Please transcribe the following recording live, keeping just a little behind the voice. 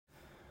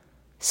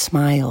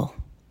Smile,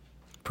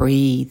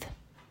 breathe,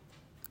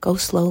 go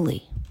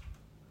slowly.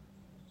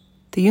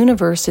 The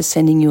universe is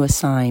sending you a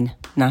sign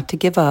not to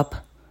give up,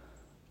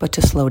 but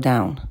to slow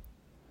down,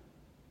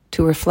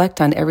 to reflect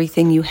on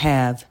everything you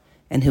have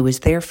and who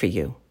is there for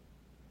you.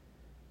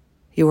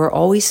 You are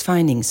always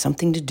finding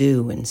something to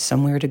do and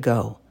somewhere to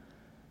go,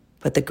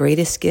 but the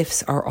greatest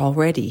gifts are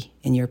already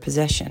in your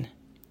possession.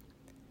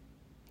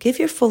 Give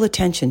your full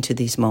attention to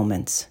these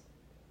moments,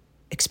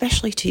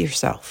 especially to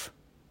yourself.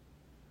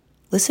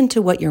 Listen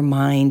to what your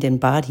mind and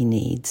body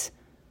needs,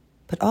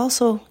 but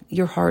also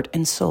your heart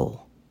and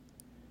soul.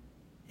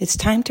 It's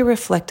time to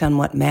reflect on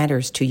what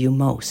matters to you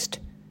most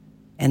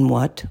and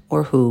what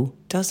or who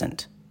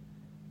doesn't.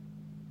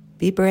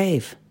 Be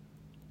brave.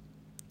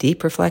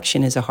 Deep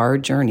reflection is a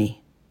hard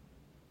journey,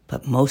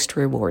 but most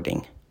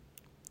rewarding.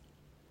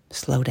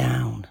 Slow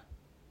down.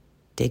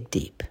 Dig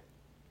deep.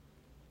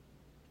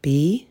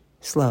 Be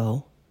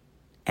slow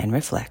and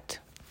reflect.